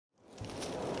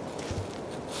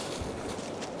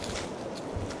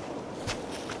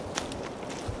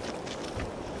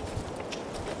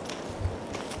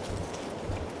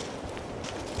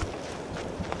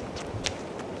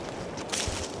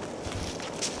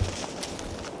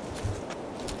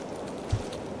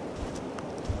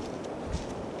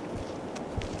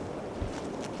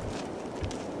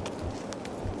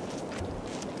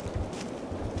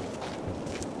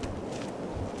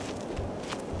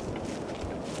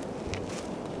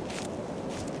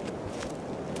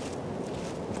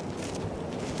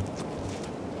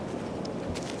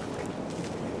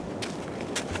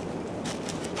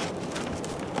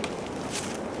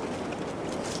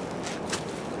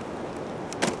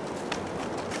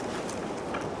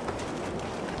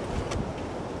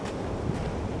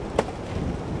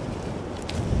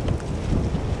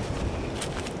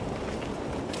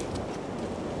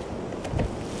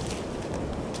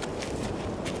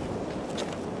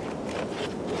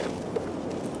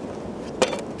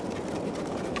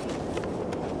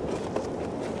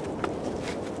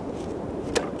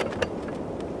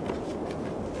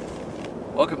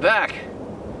welcome back.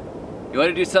 You want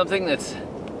to do something that's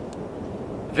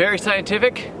very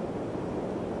scientific?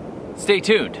 Stay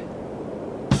tuned.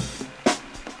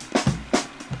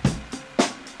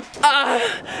 I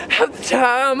have the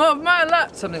time of my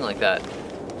life. Something like that.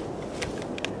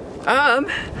 I'm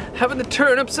having the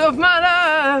turnips of my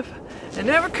life. And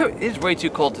never it's way too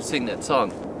cold to sing that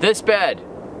song. This bed.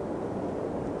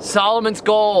 Solomon's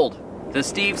Gold. The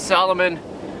Steve Solomon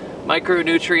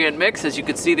micronutrient mix. As you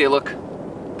can see, they look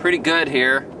pretty good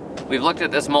here. We've looked at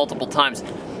this multiple times.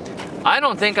 I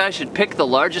don't think I should pick the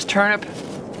largest turnip.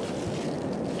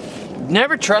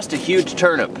 Never trust a huge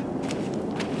turnip.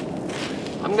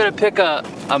 I'm gonna pick a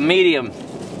medium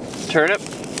turnip.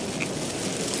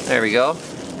 There we go.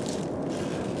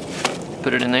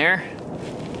 Put it in there.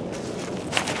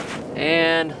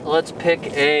 And let's pick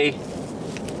a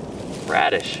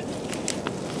radish.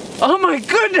 Oh my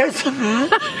goodness!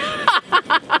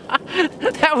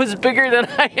 That was bigger than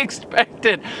I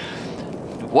expected.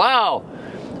 Wow.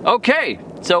 Okay,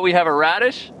 so we have a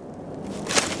radish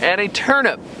and a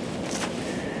turnip.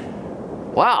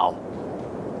 Wow.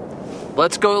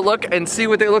 Let's go look and see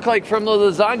what they look like from the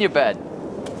lasagna bed.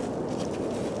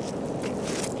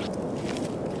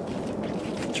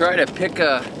 Try to pick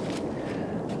a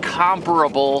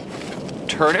comparable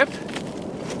turnip.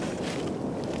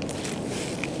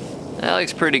 That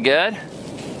looks pretty good.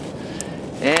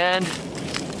 And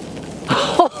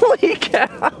holy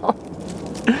cow!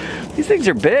 These things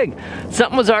are big.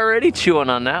 Something was already chewing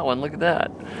on that one. Look at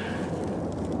that.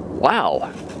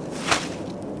 Wow.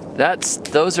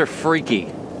 Those are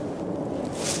freaky.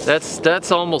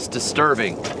 That's almost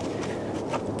disturbing.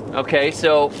 Okay,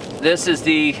 so this is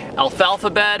the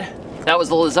alfalfa bed. That was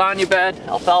the lasagna bed,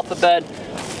 alfalfa bed.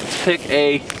 Let's pick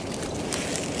a,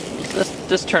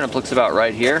 this turnip looks about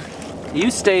right here.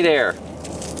 You stay there.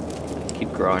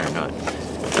 Keep growing or not.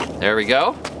 There we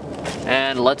go.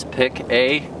 And let's pick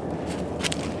a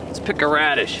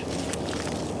radish.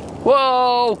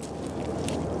 Whoa!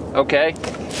 Okay.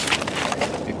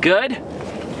 Good.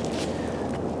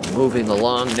 Moving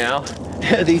along now.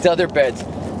 These other beds.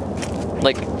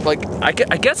 I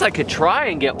guess I could try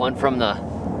and get one from the,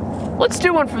 let's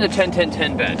do one from the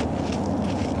 10-10-10 bed.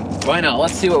 Why not?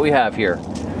 Let's see what we have here.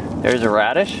 There's a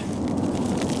radish.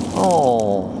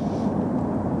 Oh.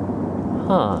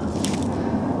 Huh.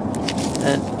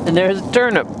 And there's a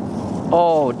turnip.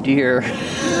 Oh dear.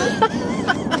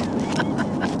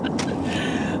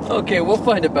 Okay, we'll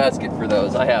find a basket for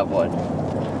those. I have one.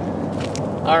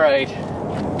 All right.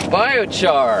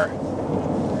 Biochar.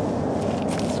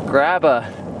 Let's grab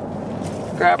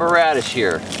a radish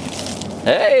here.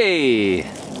 Hey,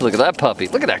 look at that puppy.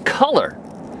 Look at that color.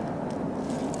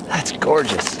 That's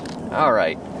gorgeous. All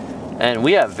right. And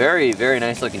we have very, very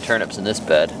nice looking turnips in this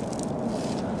bed.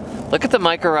 Look at the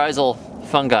mycorrhizal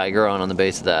fungi growing on the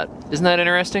base of that. Isn't that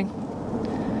interesting?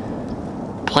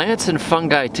 Plants and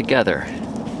fungi together.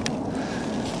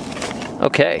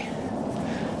 Okay.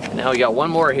 Now we got one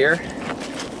more here.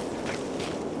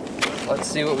 Let's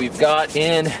see what we've got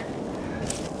in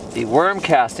the worm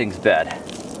castings bed.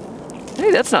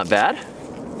 Hey, that's not bad.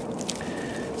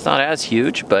 It's not as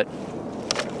huge, but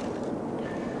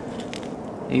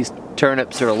these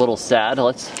turnips are a little sad.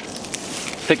 Let's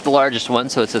pick the largest one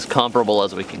so it's as comparable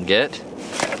as we can get.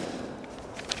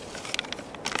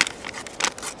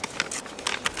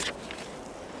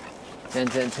 Ten,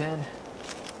 10.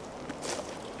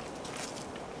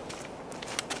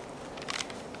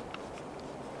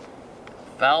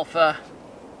 Alfalfa.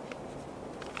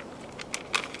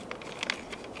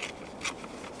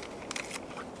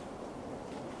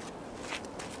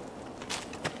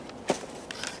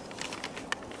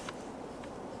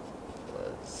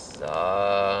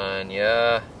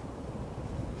 Lasagna.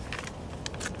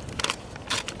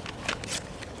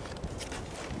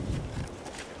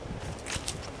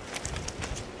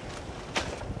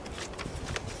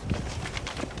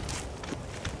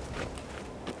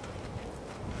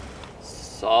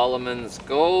 Solomon's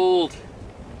Gold.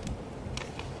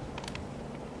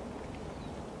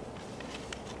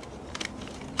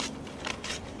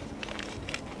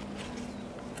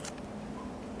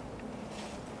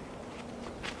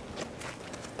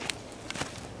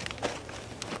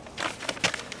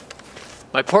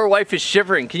 My poor wife is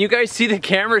shivering. Can you guys see the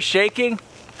camera shaking?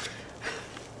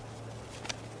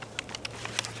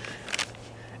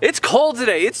 It's cold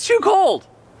today. It's too cold.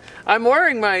 I'm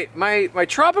wearing my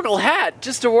tropical hat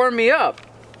just to warm me up.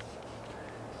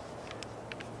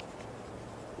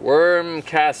 Worm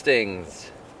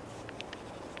castings.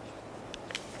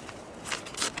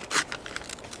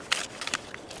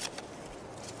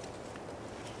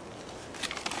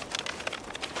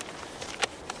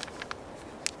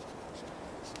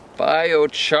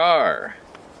 biochar.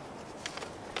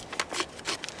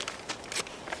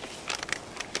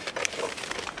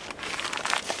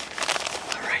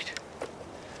 All right.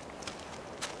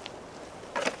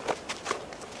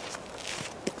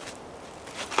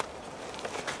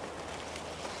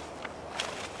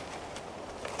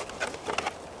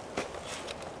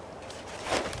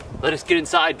 Let us get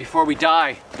inside before we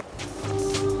die.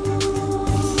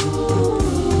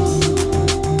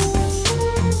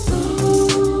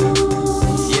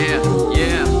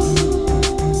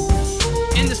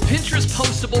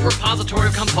 Postable repository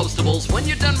of compostables. When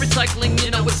you're done recycling,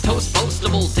 you know it's toast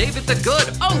postable. David the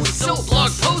Good, oh, he's so blog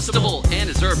postable. And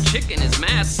his herb chicken is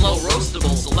mad slow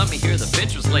roastable. So let me hear the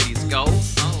Pinterest ladies go.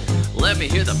 Let me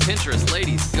hear the Pinterest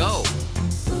ladies go.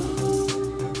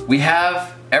 We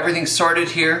have everything sorted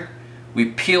here. We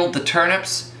peeled the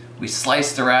turnips. We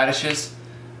sliced the radishes.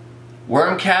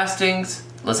 Worm castings,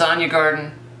 lasagna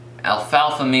garden,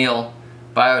 alfalfa meal,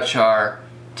 biochar,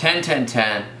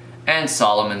 10-10-10, and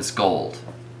Solomon's Gold.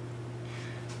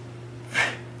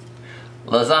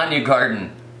 Lasagna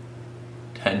garden,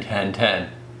 10-10-10. I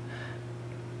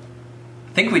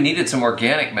think we needed some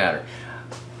organic matter.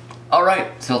 All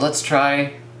right, so let's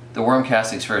try the worm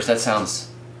castings first. That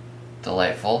sounds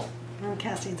delightful. Worm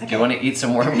castings, okay. Do you want to eat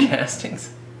some worm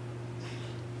castings?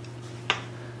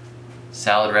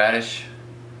 Salad radish.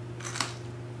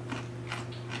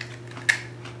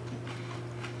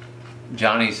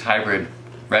 Johnny's hybrid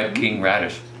Red King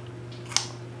radish.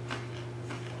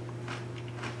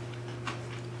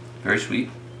 Very sweet.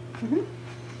 Mm-hmm.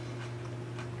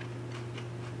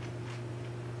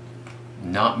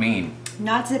 Not mean.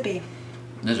 Not zippy.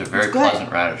 This is a very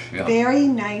pleasant radish. Yeah. Very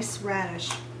nice radish.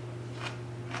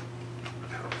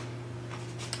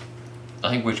 I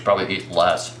think we should probably eat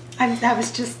less. I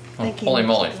was just thinking. Holy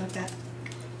moly. Like that.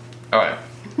 All right.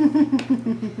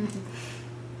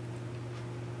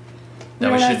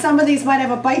 Some of these might have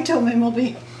a bite to them and we'll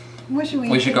be wishing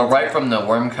we should go right from the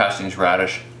worm castings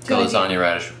radish to lasagna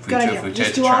radish. If we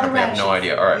taste the turnip, we have no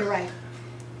idea. All right. You're right.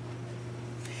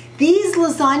 These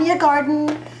lasagna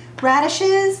garden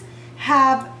radishes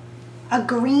have a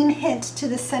green hint to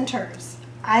the centers.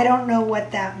 I don't know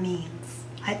what that means.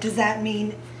 Does that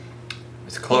mean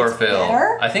it's chlorophyll?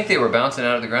 Better? I think they were bouncing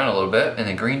out of the ground a little bit and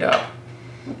then greened up.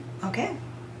 Okay.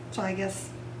 So I guess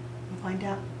we'll find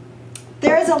out.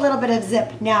 There is a little bit of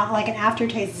zip now, like an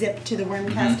aftertaste zip to the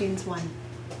worm castings one.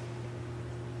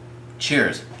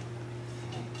 Cheers.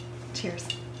 Cheers.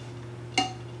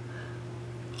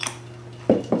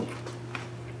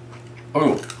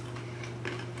 Oh,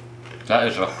 that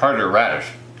is a harder radish.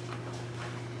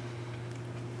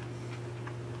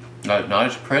 Not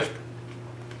as crisp,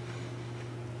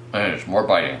 and it's more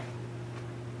biting.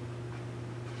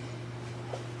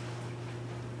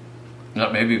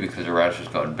 Not maybe because the radish has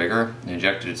gotten bigger and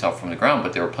injected itself from the ground,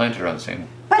 but they were planted on the same.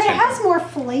 But it has more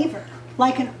flavor,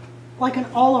 like an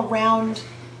all around.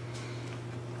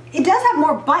 It does have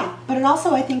more bite, but it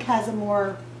also I think has a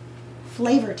more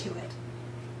flavor to it.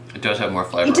 It does have more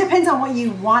flavor. It depends on what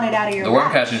you wanted out of your. The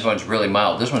worm castings one's really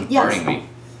mild. This one's burning me.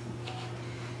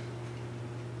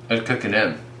 It's cooking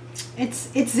in. It's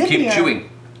zippier. Keep chewing.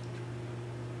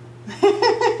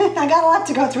 I got a lot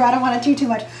to go through. I don't want to chew too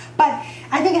much, but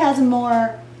I think it has a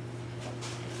more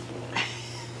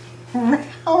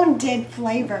rounded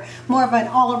flavor, more of an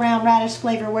all-around radish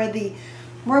flavor, where the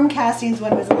worm castings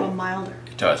one was a little milder.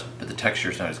 It does, but the texture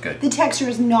is not as good. The texture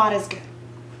is not as good.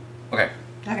 Okay.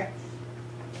 Okay.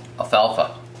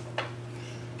 Alfalfa.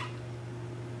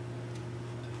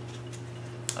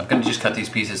 I'm gonna just cut these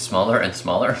pieces smaller and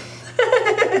smaller.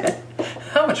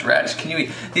 How much radish can you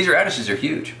eat? These radishes are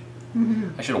huge.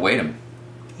 Mm-hmm. I should have weighed them.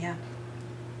 Yeah.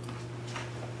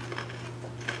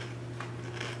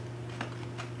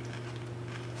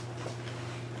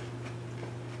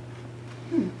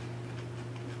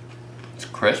 It's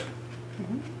crisp.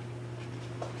 Mm-hmm.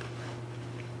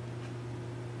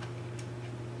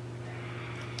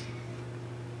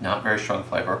 Not very strong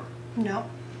flavor. No.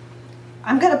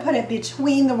 I'm going to put it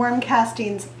between the worm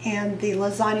castings and the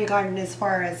lasagna garden as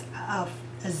far as a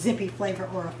zippy flavor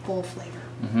or a full flavor.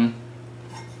 Mm-hmm.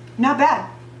 Not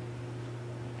bad.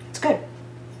 It's good.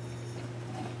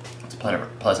 It's a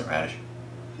pleasant radish.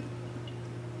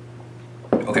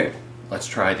 Okay, let's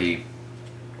try the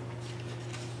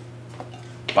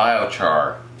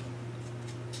biochar.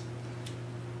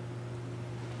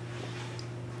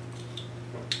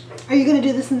 Are you going to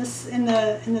do this in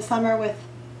the summer with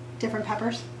different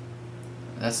peppers?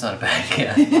 That's not a bad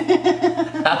idea.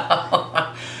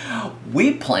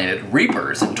 We planted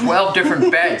reapers in 12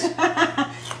 different beds.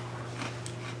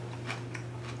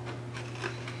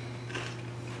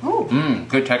 Oh, Mmm,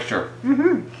 good texture.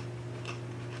 Mm-hmm.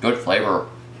 Good flavor.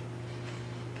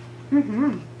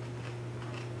 Mm-hmm.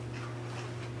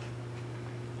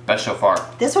 Best so far.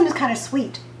 This one is kind of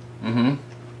sweet.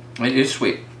 Mm-hmm. It is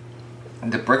sweet.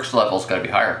 The bricks level's got to be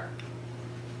higher.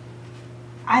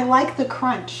 I like the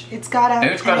crunch. It's got a. And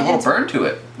it's got a little burn to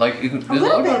it. Like there's a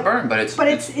little bit of burn, but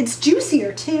it's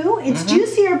juicier too. It's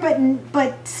juicier,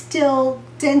 but still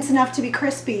dense enough to be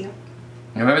crispy.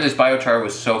 Remember, this biochar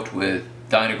was soaked with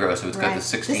Dynagrow, so it's got the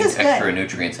 16 extra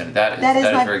nutrients in it. That is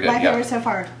very good. My favorite so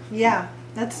far. Yeah,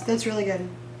 that's really good.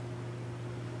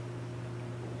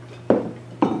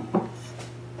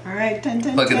 All right, 10,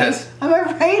 10, Look 10. at this. I'm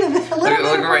afraid of it.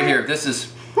 Look right here. This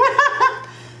is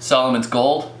Solomon's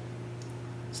Gold.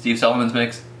 Steve Solomon's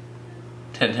mix.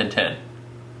 10, 10, 10.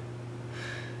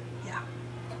 Yeah.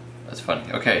 That's funny.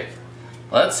 Okay,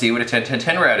 let's see what a 10, 10,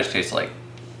 10 radish tastes like.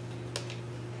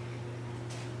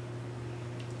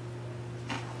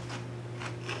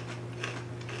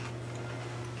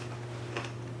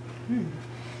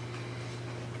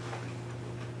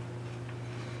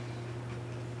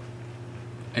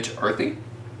 It's earthy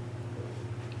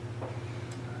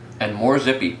and more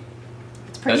zippy.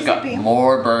 It's pretty zippy. Got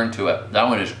more burn to it. That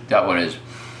one's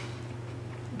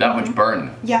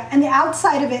burn. Yeah, and the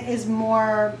outside of it is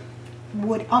more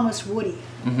wood, almost woody.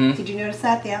 Did you notice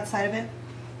that, the outside of it?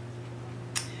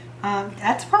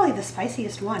 That's probably the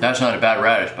spiciest one. That's not a bad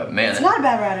radish, but man, it's not a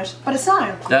bad radish, but it's not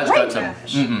a great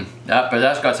radish. But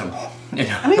that's got some. You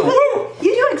know. I mean, but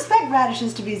you do expect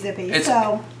radishes to be zippy,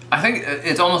 so. I think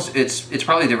it's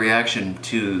probably the reaction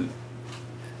to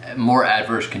more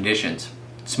adverse conditions.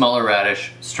 Smaller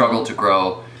radish, struggled to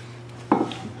grow,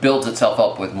 builds itself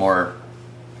up with more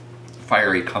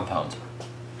fiery compounds.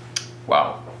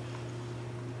 Wow.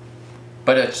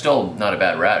 But it's still not a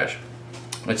bad radish.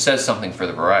 It says something for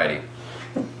the variety.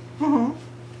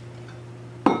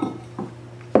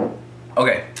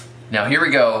 Okay, now here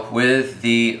we go with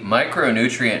the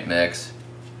micronutrient mix.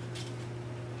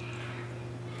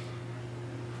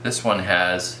 This one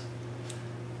has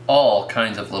all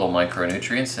kinds of little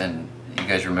micronutrients, and you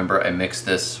guys remember I mixed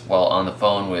this while on the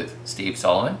phone with Steve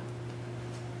Solomon.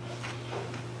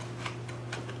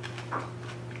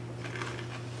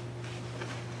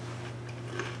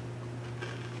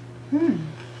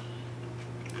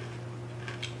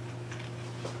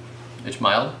 It's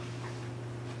mild,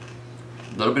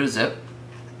 a little bit of zip,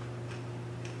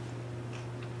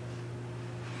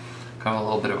 kind of a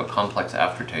little bit of a complex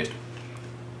aftertaste.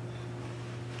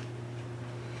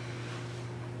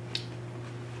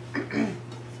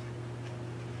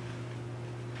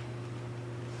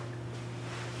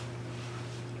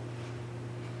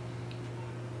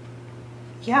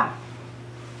 Yeah,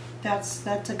 that's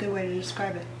a good way to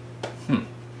describe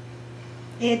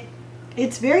it.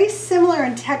 It's very similar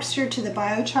in texture to the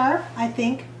biochar, I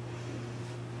think.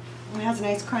 It has a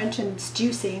nice crunch and it's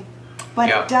juicy, but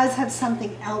it does have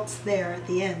something else there at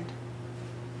the end.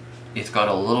 It's got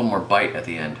a little more bite at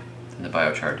the end than the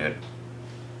biochar did.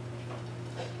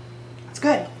 It's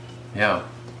good. Yeah.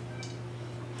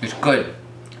 It's good,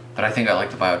 but I think I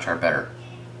like the biochar better.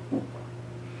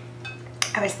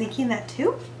 I was thinking that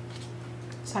too,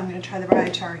 so I'm going to try the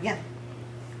biochar again.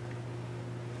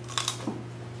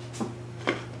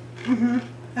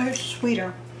 It's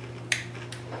sweeter.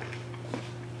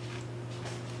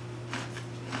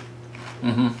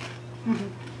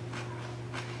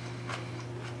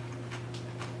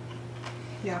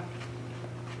 Yeah.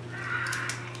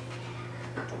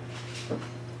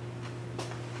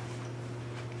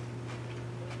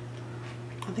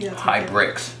 I think that's high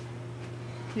bricks.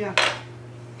 Yeah.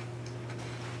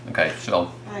 Okay,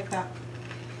 so I like that.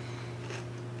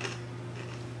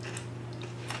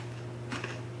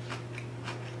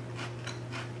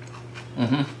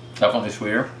 Definitely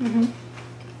sweeter.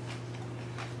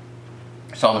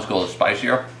 Solomon's Gold is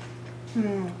spicier, with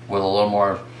a little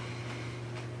more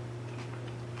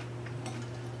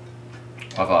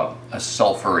of a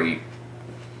sulfury.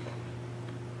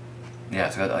 Yeah,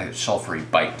 it's got like a sulfury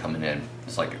bite coming in.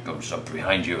 It's like it goes up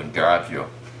behind you and grabs you.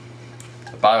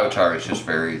 The biochar is just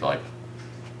very like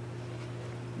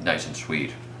nice and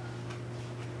sweet.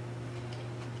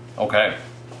 Okay.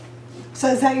 So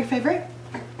is that your favorite?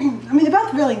 I mean, they're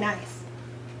both really nice.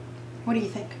 What do you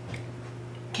think?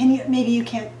 Maybe you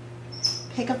can't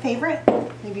pick a favorite?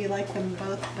 Maybe you like them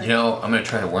both. But... You know, I'm going to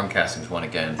try the worm castings one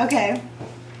again. Okay.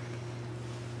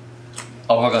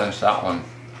 I'll hook on that one.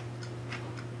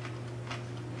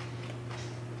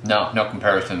 No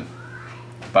comparison.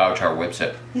 Biochar whips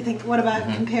it. You think, what about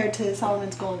compared to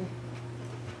Solomon's Gold?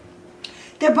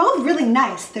 They're both really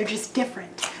nice. They're just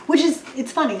different. Which is,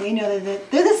 it's funny, you know, they're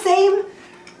the same.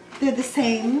 They're the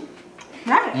same,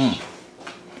 Radish.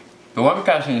 The worm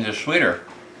casting is just sweeter,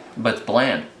 but it's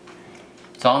bland.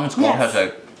 Solomon's Gold Yes,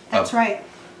 has that's right.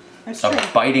 That's a true.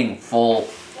 biting, full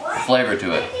flavor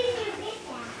to it.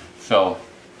 So,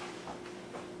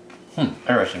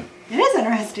 interesting. It is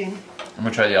interesting. I'm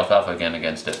gonna try the alfalfa again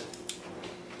against it.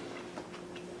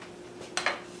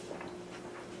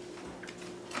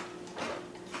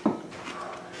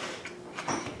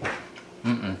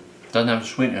 Doesn't have the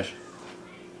sweetness.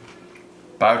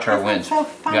 Biochar wins. So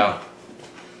funny. Yeah.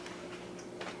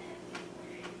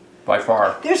 By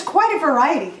far. There's quite a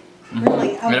variety,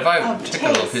 really, of, And if I of take a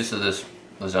little taste. piece of this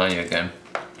lasagna again.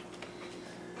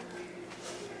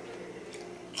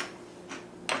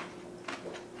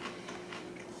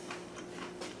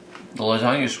 The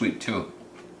lasagna is sweet too,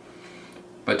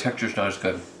 but texture's not as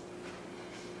good.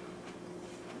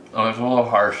 Oh, it's a little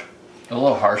harsh. A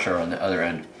little harsher on the other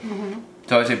end.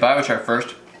 So I'd say biochar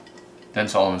first, then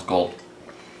Solomon's Gold.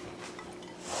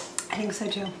 I think so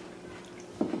too.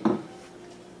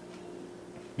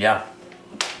 Yeah.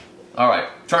 All right,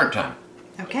 turnip time.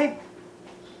 Okay.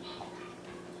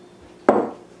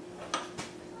 I'm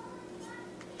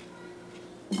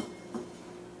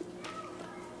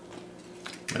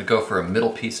gonna go for a middle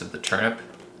piece of the turnip.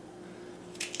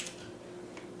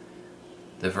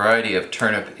 The variety of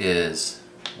turnip is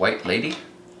White Lady,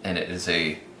 and it is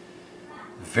a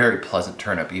very pleasant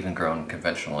turnip, even grown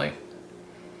conventionally.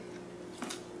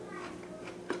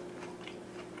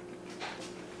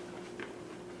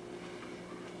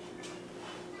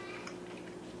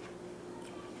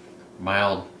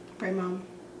 Mild, Very mom.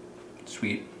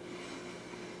 sweet.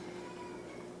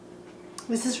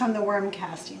 This is from the worm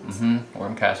castings.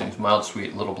 Worm castings, mild,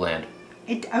 sweet, a little bland.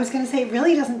 I was going to say, it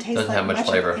really doesn't taste Doesn't like have much much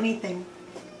flavor. of anything.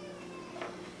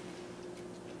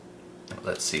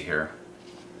 Let's see here.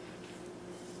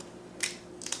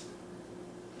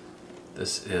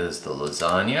 This is the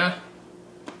lasagna.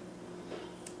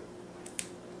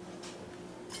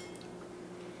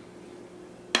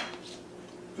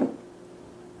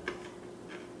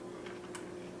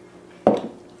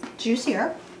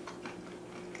 Juicier.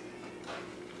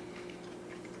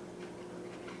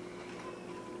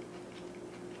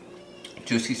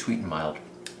 Juicy, sweet, and mild.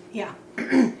 Yeah.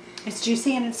 It's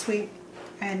juicy and it's sweet.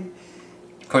 And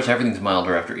Of course, everything's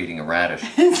milder after eating a radish.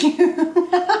 that's true.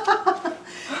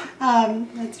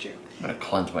 I'm gonna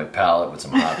cleanse my palate with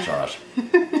some hot sauce.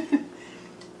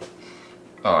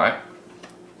 All right.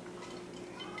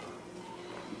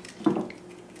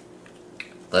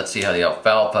 Let's see how the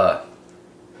alfalfa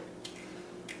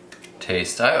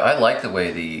tastes. I like the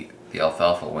way the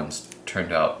alfalfa ones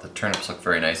turned out. The turnips look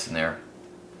very nice in there.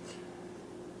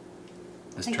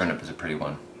 This Thank turnip is a pretty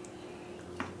one.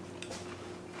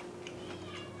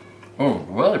 Oh,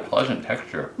 really pleasant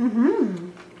texture.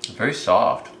 Very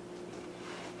soft.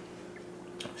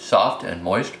 Soft and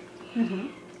moist.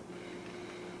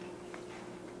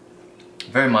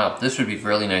 Very mild. This would be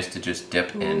really nice to just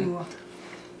dip in. Ooh.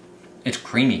 It's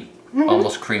creamy.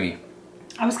 Almost creamy.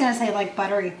 I was going to say like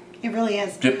buttery. It really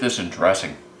is. Dip this in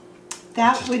dressing.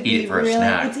 That Just would eat be it for a really.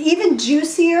 snack. It's even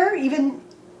juicier,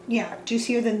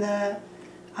 juicier than the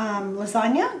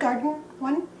lasagna garden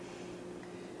one.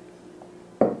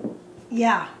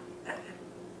 Yeah,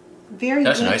 very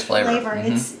That's a good nice flavor.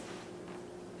 It's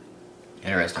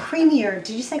Interesting. creamier.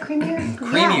 Did you say creamier?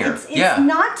 Creamier, It's yeah.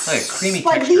 not Like a creamy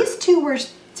like texture. these two were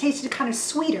tasted kind of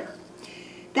sweeter.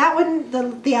 That one,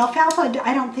 the alfalfa,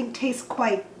 I don't think tastes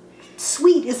quite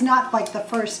sweet. Is not like the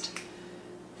first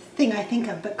thing I think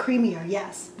of, but creamier.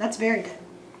 Yes, that's very good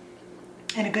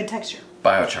and a good texture.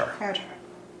 Biochar. Biochar.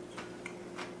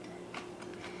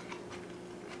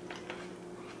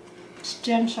 It's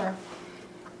denser.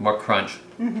 More crunch.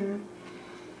 A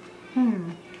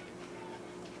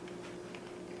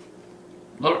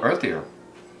little earthier.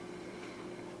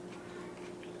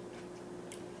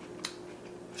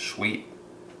 Sweet.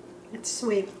 It's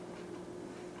sweet.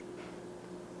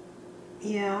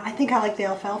 Yeah, I think I like the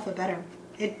alfalfa better.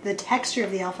 The texture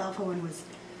of the alfalfa one was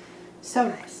so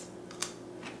nice.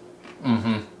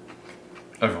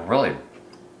 It's really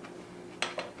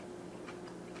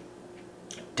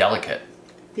delicate.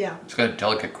 Yeah. It's got a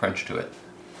delicate crunch to it.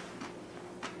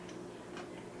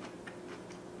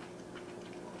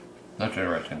 That's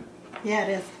interesting. Yeah, it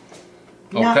is.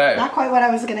 Okay. Not quite what I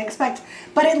was going to expect.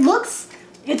 But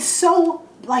it's so,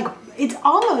 like, it's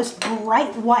almost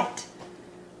bright white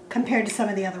compared to some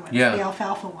of the other ones. Yeah. The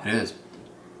alfalfa one. It is.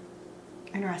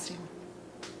 Interesting.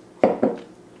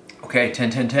 Okay, 10,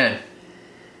 10, 10.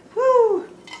 Woo!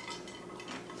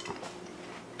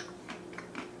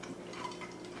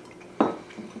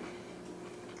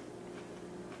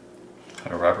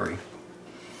 Kind of rubbery.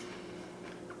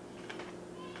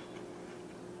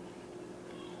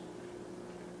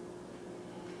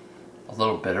 a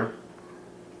little bitter,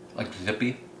 like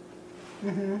zippy.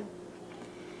 Mm-hmm.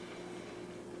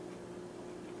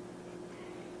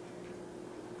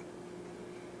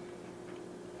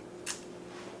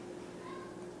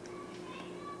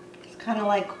 It's kind of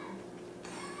like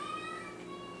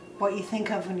what you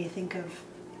think of when you think of,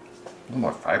 A little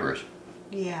more fibrous.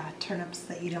 yeah, turnips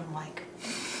that you don't like.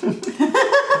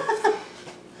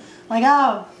 Like,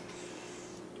 oh,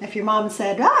 if your mom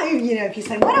said, oh, you know, if you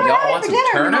said, what are we Y'all having want for some dinner?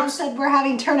 And your mom turnips? said, we're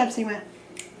having turnips. And you went,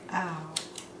 oh,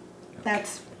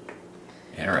 that's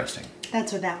Interesting. what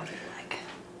that would be like.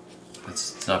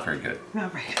 It's not very good.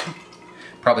 Not very good.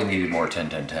 Probably needed more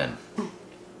 10-10-10.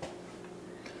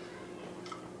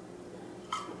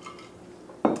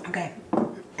 Okay.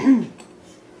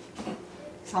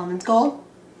 Solomon's Gold.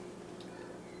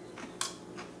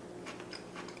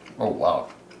 Oh wow,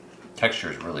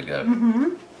 texture is really good.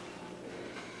 Mm-hmm.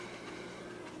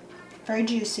 Very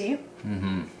juicy.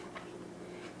 Mm-hmm.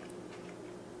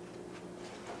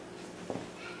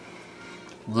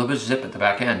 A little bit of zip at the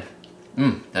back end.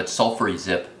 That sulfury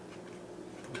zip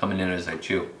coming in as I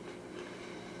chew.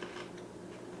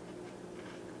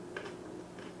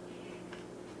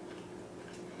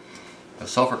 The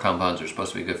sulfur compounds are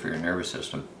supposed to be good for your nervous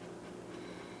system.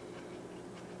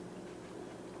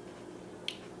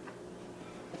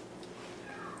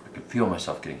 I can feel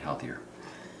myself getting healthier.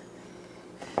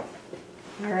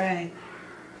 All right.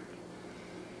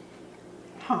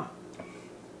 Huh.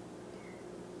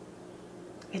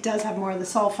 It does have more of the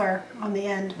sulfur on the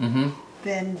end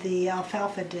than the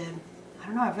alfalfa did. I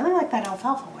don't know, I really like that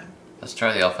alfalfa one. Let's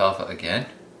try the alfalfa again.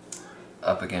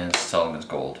 Up against Solomon's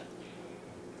Gold.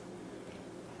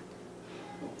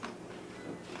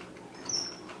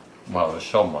 Wow, it's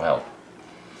so mild.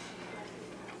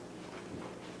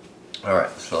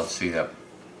 Alright, so let's see that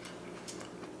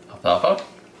alfalfa.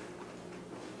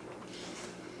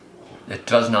 It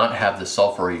does not have the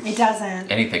sulfury It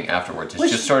doesn't. anything afterwards.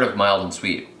 It's just sort of mild and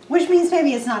sweet. Which means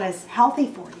maybe it's not as healthy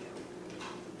for you.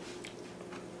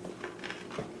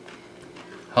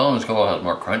 Solomon's Gold has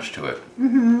more crunch to it.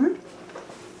 Mm-hmm.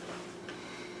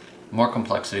 More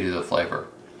complexity to the flavor.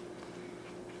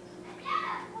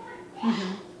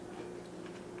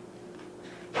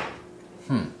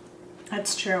 Mm-hmm.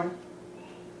 That's true.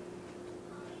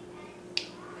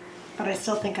 But I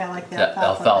still think I like the That alfalfa.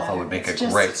 alfalfa better. would make It's a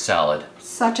just great salad.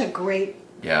 Such a great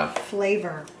Yeah.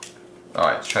 flavor.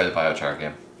 Alright, let's try the biochar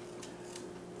again.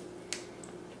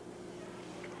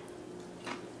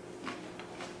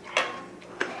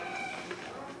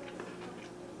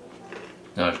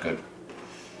 Not as good.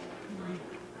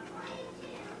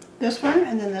 This one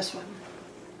and then this one.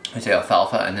 I'd say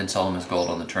alfalfa and then Solomon's Gold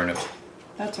on the turnips.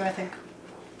 That's what I think.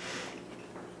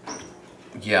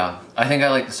 Yeah, I think I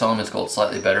like the Solomon's Gold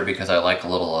slightly better because I like a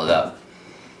little of that.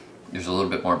 There's a little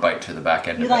bit more bite to the back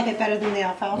end You of it. like it better than the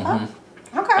alfalfa?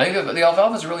 I Okay. think the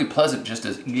alfalfa is really pleasant just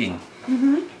as eating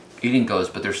goes,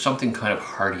 but there's something kind of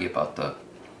hearty about the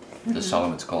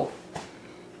Solomon's Gold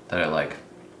that I like.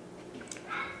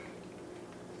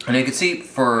 And you can see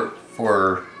for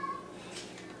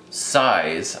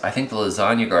size, I think the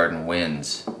Lasagna Garden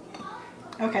wins.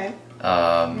 Okay.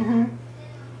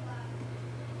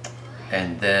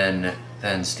 And then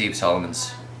Steve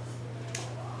Solomon's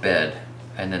bed,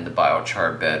 and then the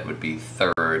biochar bed would be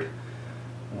third,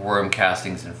 worm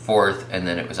castings in fourth, and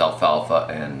then it was alfalfa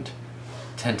and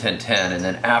 10-10-10, and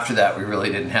then after that we really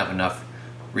didn't have enough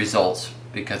results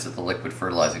because of the liquid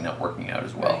fertilizing not working out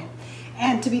as well. Right.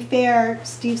 And to be fair,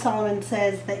 Steve Solomon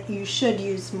says that you should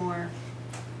use more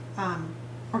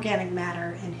organic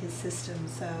matter in his system.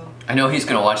 So I know he's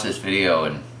going to watch this video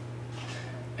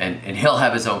and he'll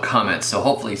have his own comments. So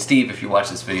hopefully, Steve, if you watch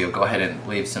this video, go ahead and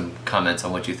leave some comments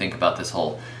on what you think about this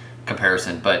whole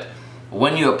comparison. But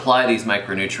when you apply these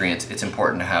micronutrients, it's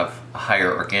important to have a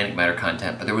higher organic matter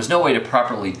content. But there was no way to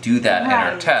properly do that in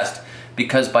our test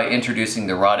because by introducing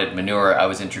the rotted manure, I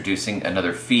was introducing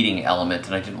another feeding element,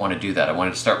 and I didn't want to do that. I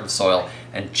wanted to start with the soil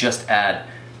and just add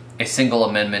a single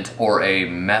amendment or a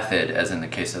method, as in the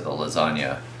case of the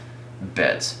lasagna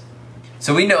beds.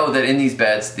 So we know that in these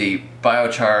beds, the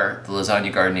biochar, the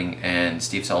lasagna gardening, and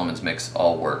Steve Solomon's mix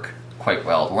all work quite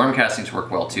well. The worm castings work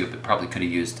well too, but probably could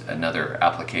have used another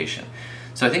application.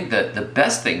 So I think that the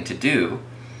best thing to do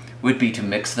would be to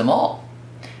mix them all.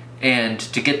 And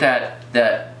to get that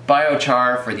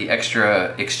biochar for the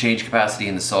extra exchange capacity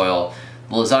in the soil,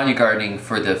 the lasagna gardening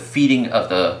for the feeding of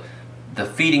the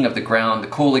feeding of the ground, the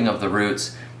cooling of the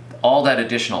roots, all that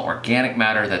additional organic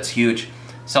matter, that's huge.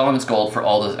 Solomon's Gold for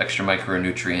all those extra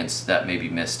micronutrients that may be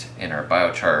missed in our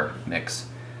biochar mix.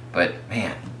 But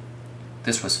man,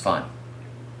 this was fun.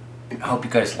 I hope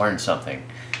you guys learned something.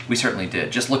 We certainly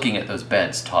did. Just looking at those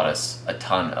beds taught us a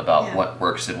ton about what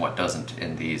works and what doesn't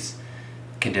in these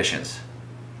conditions.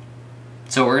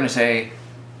 So we're going to say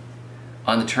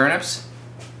on the turnips,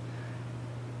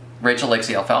 Rachel likes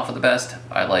the alfalfa the best.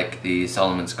 I like the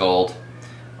Solomon's Gold.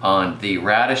 On the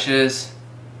radishes,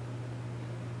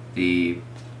 the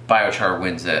biochar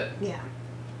wins it. Yeah.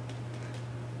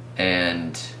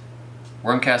 And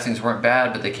worm castings weren't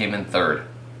bad, but they came in third.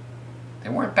 They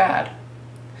weren't bad.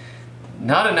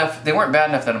 Not enough, they weren't bad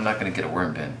enough that I'm not going to get a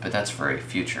worm bin, but that's for a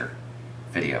future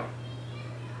video.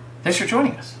 Thanks for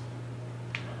joining us.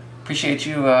 Appreciate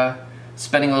you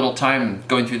spending a little time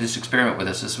going through this experiment with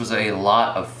us. This was a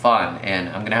lot of fun, and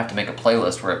I'm going to have to make a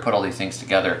playlist where I put all these things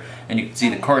together, and you can see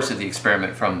the course of the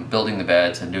experiment from building the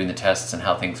beds and doing the tests and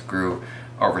how things grew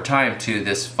over time to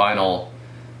this final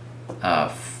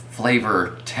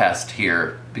flavor test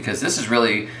here, because this is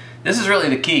really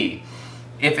the key.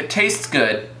 If it tastes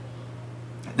good,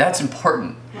 that's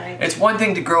important. Right. It's one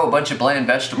thing to grow a bunch of bland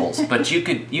vegetables, but you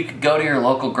could go to your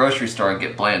local grocery store and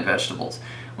get bland vegetables.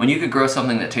 When you could grow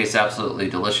something that tastes absolutely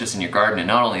delicious in your garden, and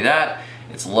not only that,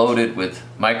 it's loaded with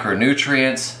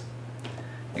micronutrients,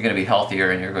 you're going to be healthier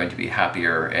and you're going to be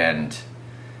happier, and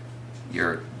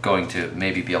you're going to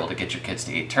maybe be able to get your kids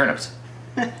to eat turnips.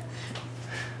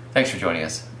 Thanks for joining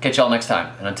us. Catch y'all next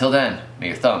time, and until then, may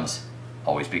your thumbs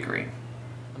always be green.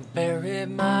 Buried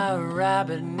my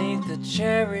rabbit neath the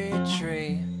cherry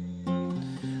tree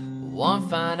one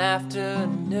fine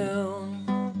afternoon.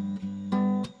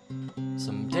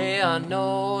 Someday I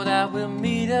know that we'll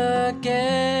meet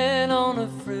again on a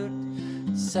fruit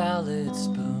salad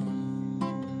spoon.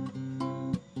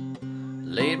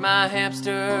 Laid my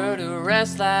hamster to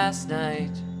rest last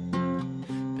night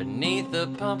beneath the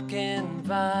pumpkin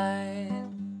vine.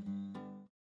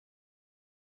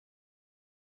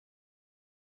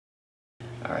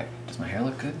 Alright, does my hair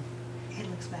look good? It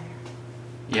looks better.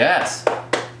 Yes!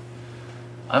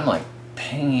 I'm like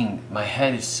pinging, my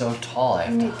head is so tall I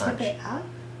have Can to you tip hunch. it up?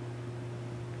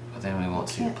 But then we won't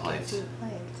see the Can't plates. see the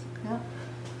plates. No,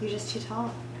 you're just too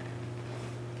tall.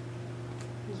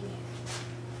 Yeah.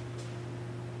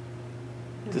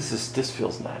 This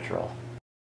feels natural.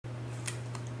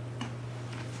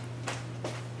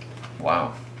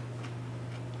 Wow.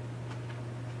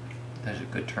 That's a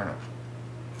good turnip.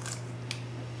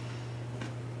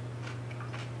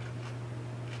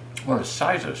 Well, the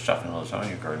size of the stuff in the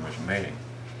lasagna garden was amazing.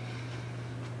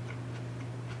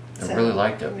 I So, really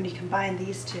liked it. When you combine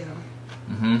these two.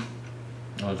 Mm-hmm.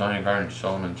 Lasagna garden,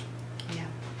 Solomon's. Yeah.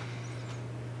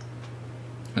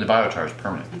 And the biochar is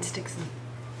permanent. And sticks in. And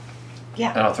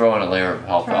Yeah. I'll throw in a layer of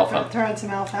alfalfa. Throw in some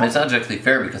And alfalfa. it's not exactly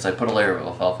fair because I put a layer of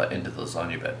alfalfa into the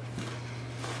lasagna bed.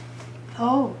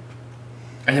 Oh.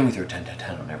 And then we threw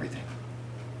 10-10-10 on everything.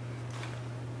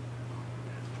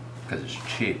 Because it's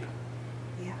cheap.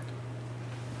 Yeah.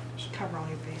 Should cover all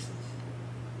your bases.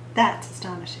 That's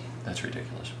astonishing. That's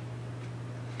ridiculous.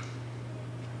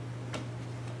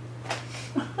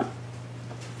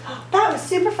 That was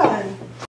super fun.